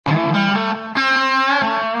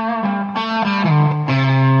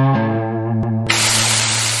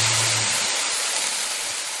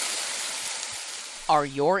Are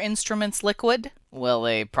your instruments liquid? Well,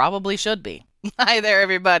 they probably should be. Hi there,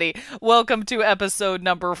 everybody. Welcome to episode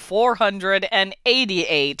number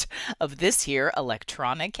 488 of this here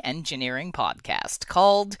electronic engineering podcast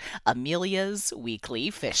called Amelia's Weekly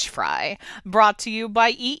Fish Fry, brought to you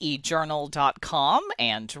by eejournal.com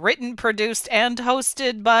and written, produced, and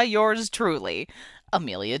hosted by yours truly,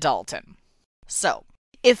 Amelia Dalton. So,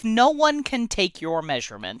 if no one can take your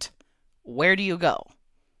measurement, where do you go?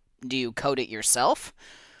 Do you code it yourself?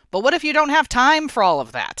 But what if you don't have time for all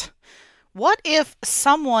of that? What if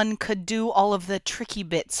someone could do all of the tricky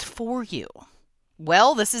bits for you?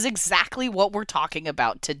 Well, this is exactly what we're talking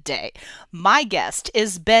about today. My guest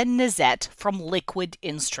is Ben Nizette from Liquid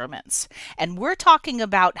Instruments, and we're talking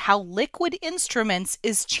about how Liquid Instruments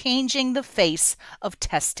is changing the face of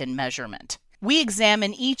test and measurement. We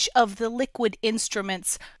examine each of the Liquid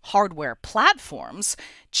Instruments hardware platforms,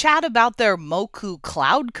 chat about their Moku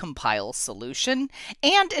CloudCompile solution,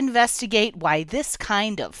 and investigate why this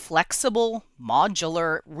kind of flexible,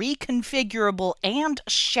 modular, reconfigurable, and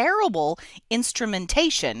shareable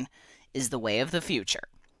instrumentation is the way of the future.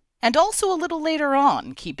 And also a little later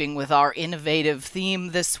on, keeping with our innovative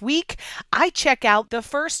theme this week, I check out the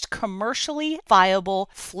first commercially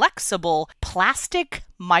viable, flexible, plastic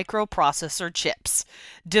microprocessor chips,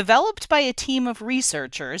 developed by a team of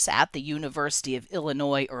researchers at the University of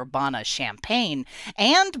Illinois Urbana-Champaign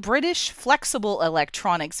and British flexible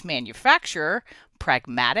electronics manufacturer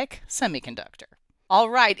PragmatIC Semiconductor.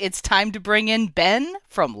 All right, it's time to bring in Ben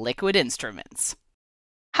from Liquid Instruments.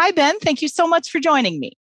 Hi, Ben. Thank you so much for joining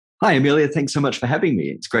me. Hi, Amelia. Thanks so much for having me.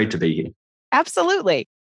 It's great to be here. Absolutely.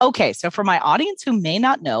 Okay, so for my audience who may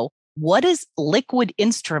not know, what is Liquid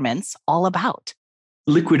Instruments all about?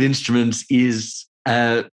 Liquid Instruments is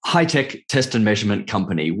a high-tech test and measurement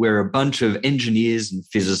company. We're a bunch of engineers and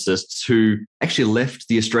physicists who actually left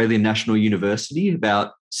the Australian National University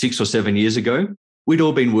about 6 or 7 years ago. We'd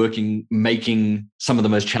all been working, making some of the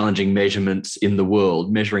most challenging measurements in the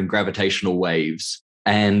world, measuring gravitational waves.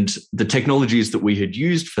 And the technologies that we had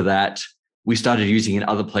used for that, we started using in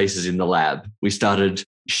other places in the lab. We started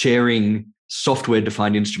sharing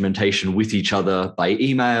software-defined instrumentation with each other by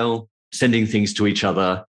email, sending things to each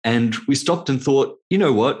other. And we stopped and thought, you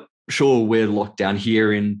know what? Sure, we're locked down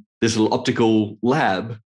here in this little optical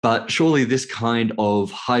lab, but surely this kind of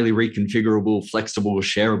highly reconfigurable, flexible,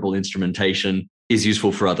 shareable instrumentation is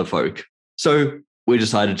useful for other folk. So we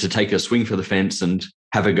decided to take a swing for the fence and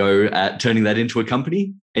have a go at turning that into a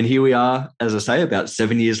company. And here we are, as I say, about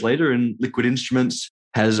 7 years later, and Liquid Instruments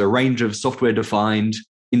has a range of software-defined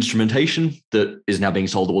instrumentation that is now being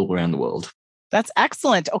sold all around the world. That's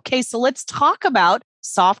excellent. Okay, so let's talk about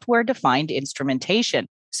software-defined instrumentation.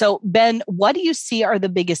 So, Ben, what do you see are the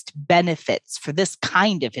biggest benefits for this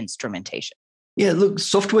kind of instrumentation? Yeah, look,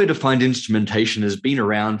 software-defined instrumentation has been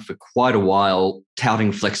around for quite a while,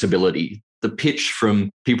 touting flexibility. The pitch from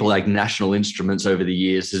people like National Instruments over the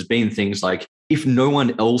years has been things like, if no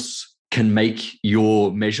one else can make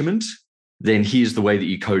your measurement, then here's the way that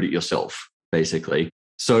you code it yourself, basically.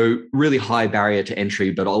 So really high barrier to entry,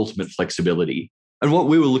 but ultimate flexibility. And what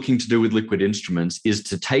we were looking to do with Liquid Instruments is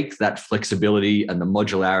to take that flexibility and the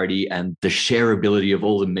modularity and the shareability of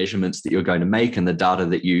all the measurements that you're going to make and the data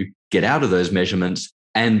that you get out of those measurements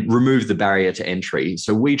and remove the barrier to entry.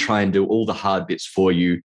 So we try and do all the hard bits for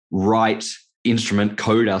you, write instrument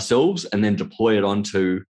code ourselves, and then deploy it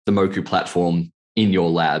onto the Moku platform in your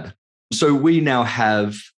lab. So we now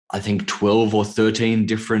have, I think, 12 or 13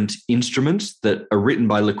 different instruments that are written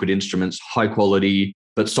by Liquid Instruments, high quality,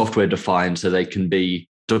 but software defined, so they can be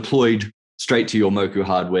deployed straight to your Moku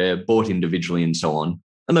hardware, bought individually, and so on.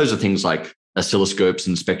 And those are things like oscilloscopes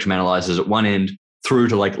and spectrum analyzers at one end, through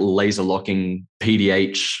to like laser locking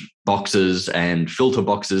PDH boxes and filter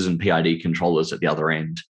boxes and PID controllers at the other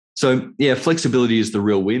end. So yeah, flexibility is the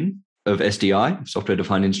real win of SDI,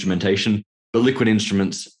 software-defined instrumentation. But Liquid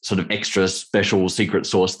Instruments' sort of extra special secret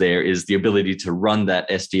sauce there is the ability to run that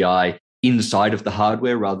SDI inside of the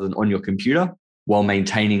hardware rather than on your computer, while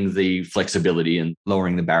maintaining the flexibility and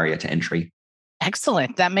lowering the barrier to entry.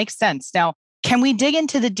 Excellent. That makes sense. Now, can we dig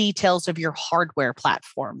into the details of your hardware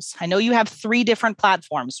platforms? I know you have 3 different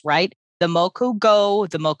platforms, right? The Moku Go,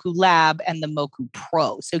 the Moku Lab, and the Moku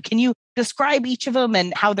Pro. So can you describe each of them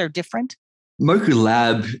and how they're different? Moku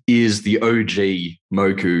Lab is the OG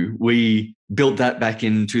Moku. We built that back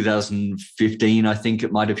in 2015. I think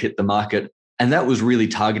it might have hit the market. And that was really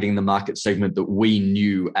targeting the market segment that we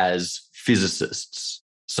knew as physicists.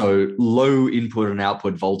 So low input and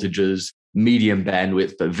output voltages, medium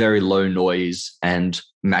bandwidth, but very low noise and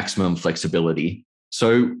maximum flexibility.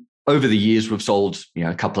 So over the years, we've sold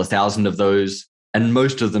a couple of thousand of those. And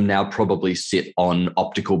most of them now probably sit on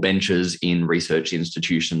optical benches in research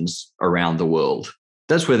institutions around the world.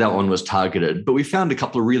 That's where that one was targeted. But we found a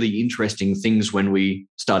couple of really interesting things when we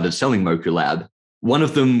started selling Moku Lab. One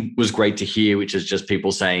of them was great to hear, which is just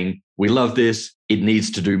people saying, we love this. It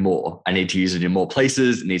needs to do more. I need to use it in more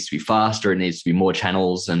places. It needs to be faster. It needs to be more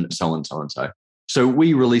channels and so on, so on, so. So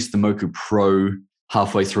we released the Moku Pro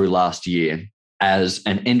halfway through last year as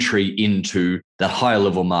an entry into that higher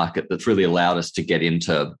level market that's really allowed us to get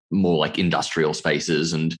into more like industrial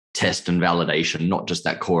spaces and test and validation, not just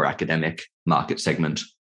that core academic market segment.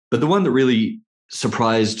 But the one that really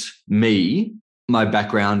surprised me, my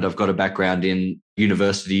background, I've got a background in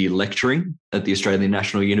university lecturing at the Australian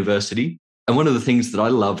National University. And one of the things that I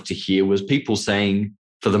loved to hear was people saying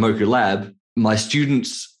for the Moku Lab, my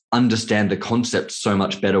students understand the concept so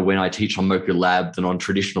much better when I teach on Moku Lab than on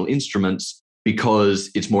traditional instruments,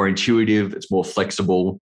 because it's more intuitive, it's more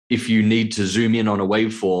flexible. If you need to zoom in on a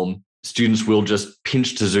waveform, students will just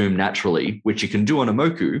pinch to zoom naturally, which you can do on a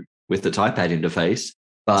Moku with the TypePad interface.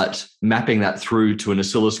 But mapping that through to an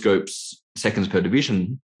oscilloscope's seconds per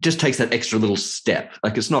division just takes that extra little step.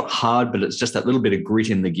 Like it's not hard, but it's just that little bit of grit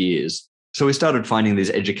in the gears. So we started finding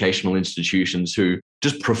these educational institutions who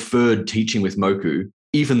just preferred teaching with Moku,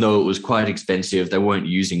 even though it was quite expensive. They weren't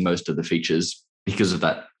using most of the features because of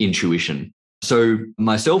that intuition. So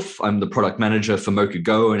myself, I'm the product manager for Moku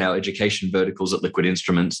Go and our education verticals at Liquid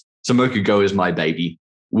Instruments. So Moku Go is my baby.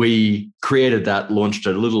 We created that, launched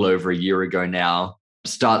it a little over a year ago now.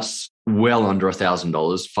 Starts well under $1,000,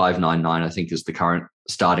 $599 I think is the current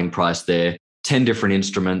starting price there. 10 different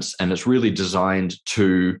instruments, and it's really designed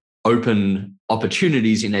to open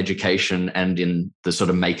opportunities in education and in the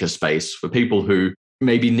sort of maker space for people who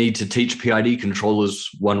maybe need to teach PID controllers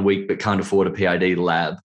one week but can't afford a PID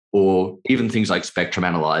lab. Or even things like spectrum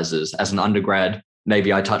analyzers. As an undergrad,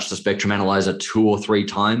 maybe I touched the spectrum analyzer 2 or 3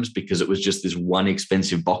 times because it was just this one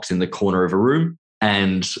expensive box in the corner of a room.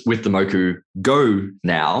 And with the Moku Go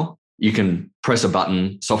now, you can press a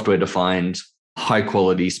button, software-defined,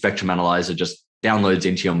 high-quality spectrum analyzer just downloads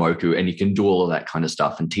into your Moku, and you can do all of that kind of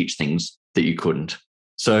stuff and teach things that you couldn't.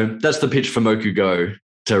 So that's the pitch for Moku Go,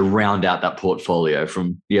 to round out that portfolio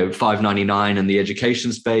from $599 in the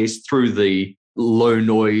education space through the low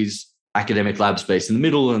noise academic lab space in the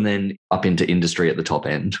middle, and then up into industry at the top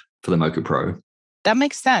end for the Moku Pro. That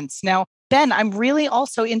makes sense. Now, Ben, I'm really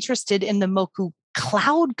also interested in the Moku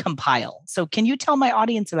CloudCompile. So can you tell my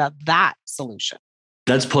audience about that solution?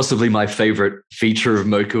 That's possibly my favorite feature of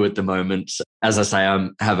Moku at the moment. As I say, I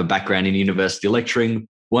have a background in university lecturing.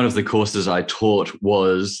 One of the courses I taught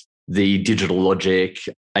was the Digital Logic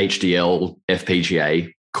HDL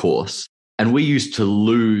FPGA course. And we used to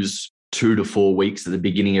lose 2 to 4 weeks at the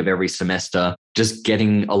beginning of every semester, just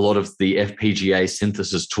getting a lot of the FPGA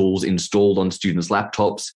synthesis tools installed on students'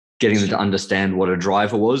 laptops, getting them to understand what a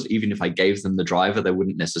driver was. Even if I gave them the driver, they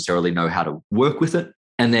wouldn't necessarily know how to work with it.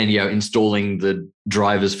 And then, installing the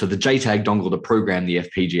drivers for the JTAG dongle to program the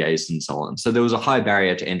FPGAs and so on. So there was a high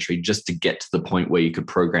barrier to entry just to get to the point where you could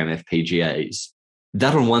program FPGAs.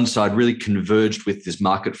 That on one side really converged with this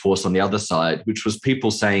market force on the other side, which was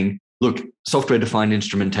people saying, look, software-defined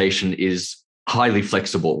instrumentation is highly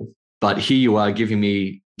flexible, but here you are giving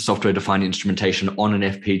me software-defined instrumentation on an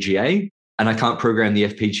FPGA, and I can't program the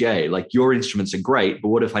FPGA. Like, your instruments are great, but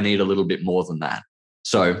what if I need a little bit more than that?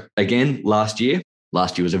 So again, last year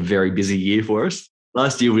was a very busy year for us.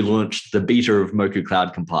 Last year, we launched the beta of Moku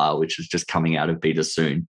CloudCompile, which is just coming out of beta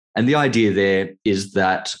soon. And the idea there is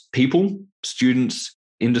that people, students,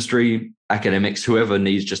 industry, academics, whoever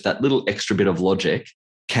needs just that little extra bit of logic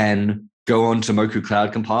can go on to Moku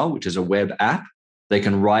CloudCompile, which is a web app. They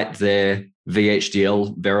can write their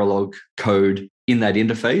VHDL Verilog code in that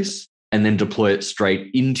interface and then deploy it straight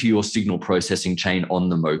into your signal processing chain on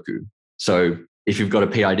the Moku. So if you've got a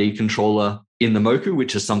PID controller in the Moku,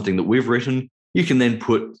 which is something that we've written, you can then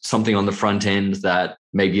put something on the front end that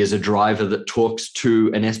maybe is a driver that talks to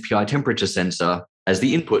an SPI temperature sensor as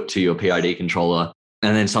the input to your PID controller,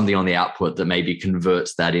 and then something on the output that maybe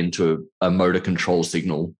converts that into a motor control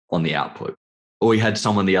signal on the output. Or we had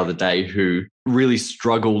someone the other day who really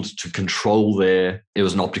struggled to control it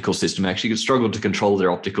was an optical system actually, struggled to control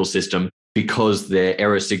their optical system because their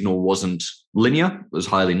error signal wasn't linear, it was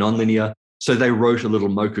highly nonlinear. So they wrote a little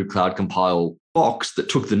Moku CloudCompile box that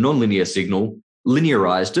took the nonlinear signal,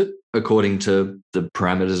 linearized it according to the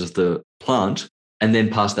parameters of the plant, and then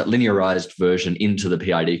passed that linearized version into the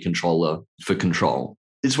PID controller for control.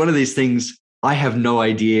 It's one of these things, I have no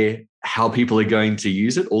idea how people are going to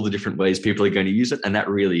use it, all the different ways people are going to use it, and that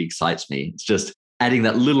really excites me. It's just adding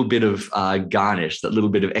that little bit of garnish, that little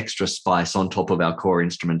bit of extra spice on top of our core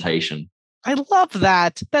instrumentation. I love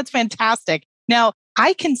that. That's fantastic. Now,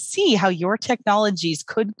 I can see how your technologies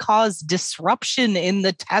could cause disruption in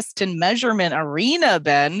the test and measurement arena,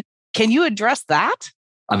 Ben. Can you address that?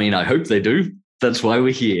 I mean, I hope they do. That's why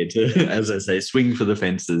we're here to, as I say, swing for the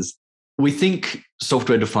fences. We think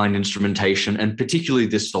software-defined instrumentation, and particularly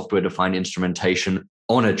this software-defined instrumentation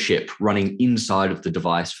on a chip running inside of the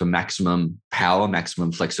device for maximum power,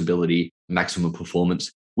 maximum flexibility, maximum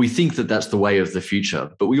performance, we think that that's the way of the future.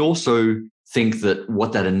 But we also think that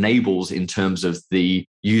what that enables in terms of the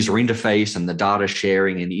user interface and the data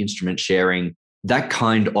sharing and the instrument sharing, that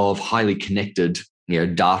kind of highly connected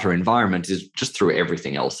data environment is just through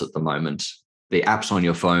everything else at the moment. The apps on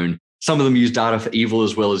your phone, some of them use data for evil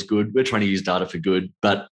as well as good. We're trying to use data for good,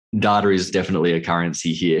 but data is definitely a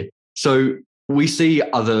currency here. So we see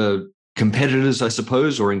other competitors, I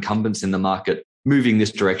suppose, or incumbents in the market moving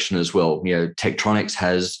this direction as well. Tektronix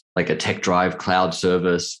has like a TechDrive cloud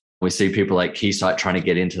service. We see people like Keysight trying to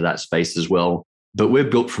get into that space as well. But we're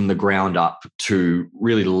built from the ground up to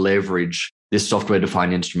really leverage this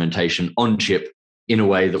software-defined instrumentation on chip in a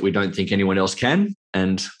way that we don't think anyone else can.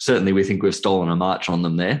 And certainly we think we've stolen a march on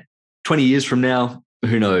them there. 20 years from now,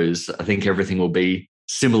 who knows? I think everything will be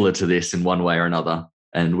similar to this in one way or another.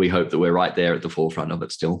 And we hope that we're right there at the forefront of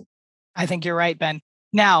it still. I think you're right, Ben.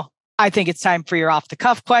 Now, I think it's time for your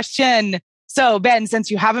off-the-cuff question. So, Ben, since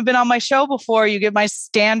you haven't been on my show before, you get my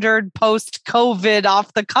standard post-COVID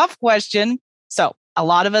off-the-cuff question. So, a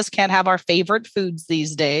lot of us can't have our favorite foods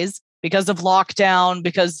these days because of lockdown,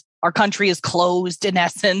 because our country is closed in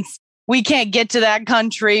essence. We can't get to that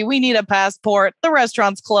country. We need a passport. The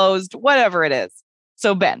restaurant's closed, whatever it is.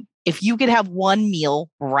 So, Ben, if you could have one meal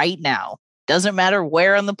right now, doesn't matter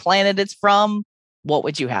where on the planet it's from, what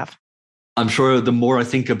would you have? I'm sure the more I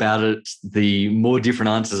think about it, the more different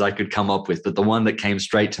answers I could come up with. But the one that came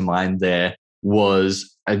straight to mind there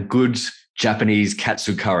was a good Japanese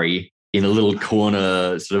katsu curry in a little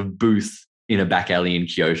corner sort of booth in a back alley in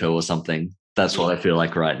Kyoto or something. That's what I feel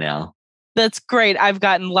like right now. That's great. I've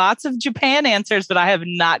gotten lots of Japan answers, but I have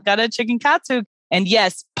not got a chicken katsu. And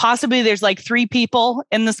yes, possibly there's like 3 people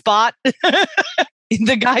in the spot.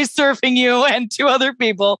 The guy serving you and 2 other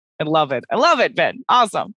people. I love it. I love it, Ben.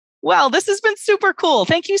 Awesome. Well, this has been super cool.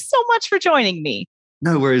 Thank you so much for joining me.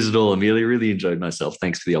 No worries at all, Amelia. Really enjoyed myself.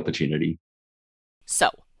 Thanks for the opportunity. So,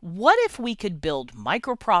 what if we could build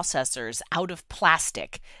microprocessors out of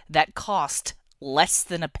plastic that cost less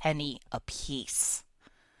than a penny a piece?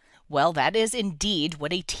 Well, that is indeed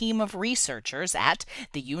what a team of researchers at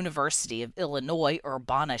the University of Illinois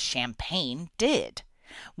Urbana-Champaign did,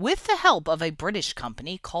 with the help of a British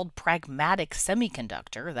company called PragmatIC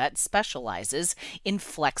Semiconductor that specializes in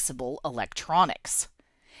flexible electronics.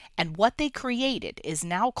 And what they created is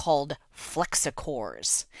now called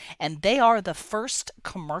flexicores, and they are the first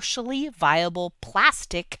commercially viable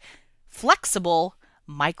plastic, flexible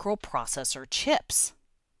microprocessor chips.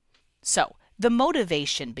 So, the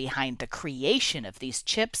motivation behind the creation of these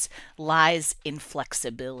chips lies in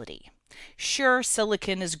flexibility. Sure,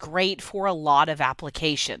 silicon is great for a lot of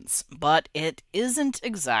applications, but it isn't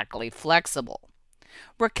exactly flexible.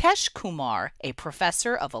 Rakesh Kumar, a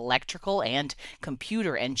professor of electrical and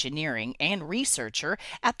computer engineering and researcher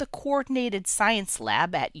at the Coordinated Science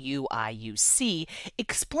Lab at UIUC,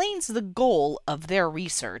 explains the goal of their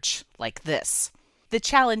research like this. The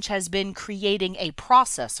challenge has been creating a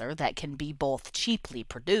processor that can be both cheaply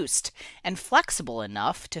produced and flexible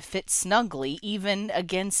enough to fit snugly even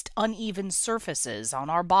against uneven surfaces on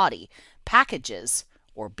our body, packages,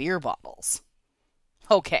 or beer bottles.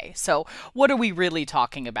 Okay, so what are we really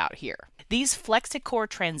talking about here? These flexicore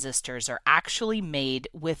transistors are actually made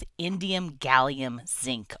with indium gallium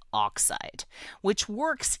zinc oxide, which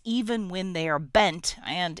works even when they are bent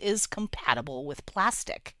and is compatible with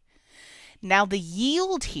plastic. Now, the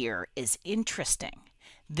yield here is interesting.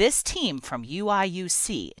 This team from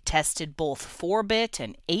UIUC tested both 4-bit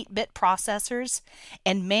and 8-bit processors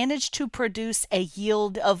and managed to produce a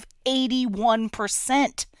yield of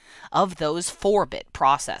 81% of those 4-bit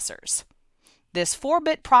processors. This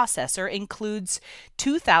 4-bit processor includes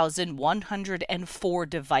 2,104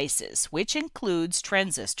 devices, which includes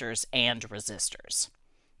transistors and resistors.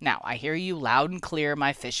 Now, I hear you loud and clear,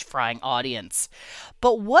 my fish frying audience.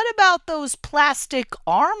 But what about those plastic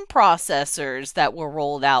ARM processors that were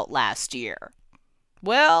rolled out last year?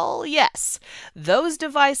 Well, yes, those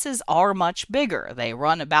devices are much bigger. They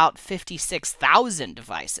run about 56,000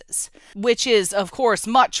 devices, which is, of course,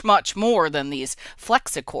 much, much more than these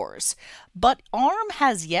flexicores. But ARM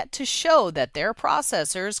has yet to show that their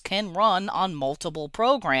processors can run on multiple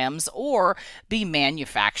programs or be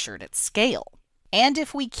manufactured at scale. And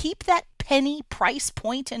if we keep that penny price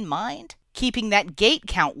point in mind, Keeping that gate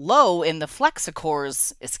count low in the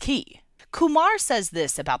flexicores is key. Kumar says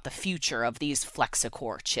this about the future of these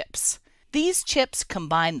flexicore chips. These chips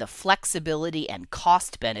combine the flexibility and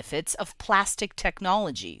cost benefits of plastic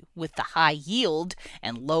technology with the high yield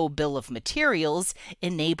and low bill of materials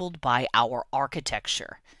enabled by our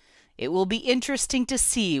architecture. It will be interesting to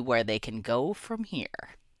see where they can go from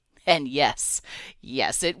here. And yes,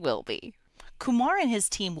 it will be. Kumar and his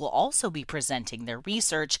team will also be presenting their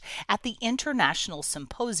research at the International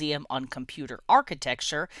Symposium on Computer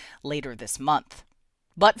Architecture later this month.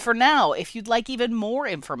 But for now, if you'd like even more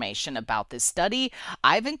information about this study,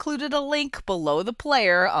 I've included a link below the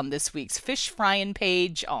player on this week's Fish Frying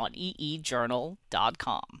page on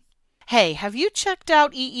eejournal.com. Hey, have you checked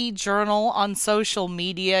out EE Journal on social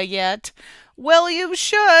media yet? Well, you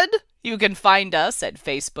should. You can find us at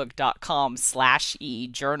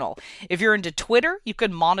facebook.com/eejournal. If you're into Twitter, you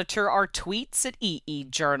can monitor our tweets at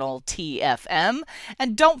eejournaltfm.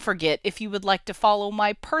 And don't forget, if you would like to follow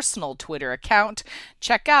my personal Twitter account,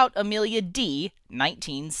 check out Amelia D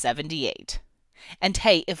 1978. And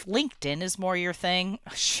hey, if LinkedIn is more your thing,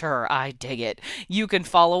 sure, I dig it. You can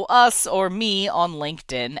follow us or me on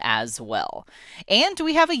LinkedIn as well. And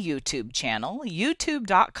we have a YouTube channel,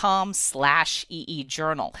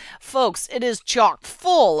 youtube.com/eejournal. Folks, it is chock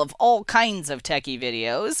full of all kinds of techie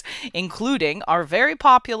videos, including our very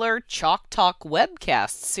popular Chalk Talk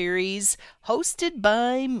webcast series hosted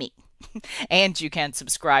by me. And you can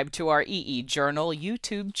subscribe to our EE Journal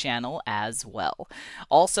YouTube channel as well.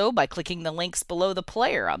 Also, by clicking the links below the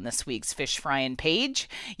player on this week's Fish Frying page,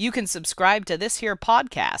 you can subscribe to this here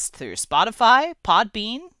podcast through Spotify,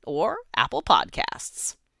 Podbean, or Apple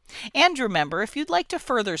Podcasts. And remember, if you'd like to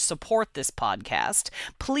further support this podcast,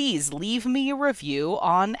 please leave me a review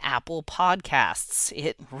on Apple Podcasts.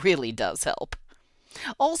 It really does help.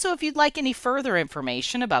 Also, if you'd like any further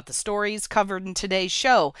information about the stories covered in today's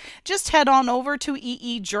show, just head on over to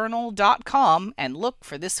eejournal.com and look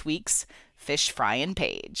for this week's Fish Frying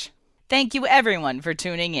page. Thank you everyone for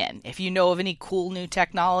tuning in. If you know of any cool new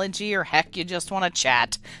technology or heck you just want to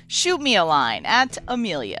chat, shoot me a line at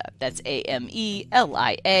Amelia, that's Amelia,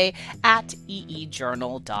 at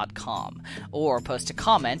eejournal.com, or post a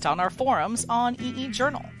comment on our forums on EE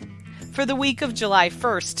Journal. For the week of July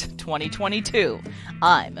 1st, 2022,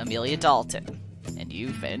 I'm Amelia Dalton, and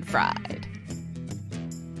you've been fried.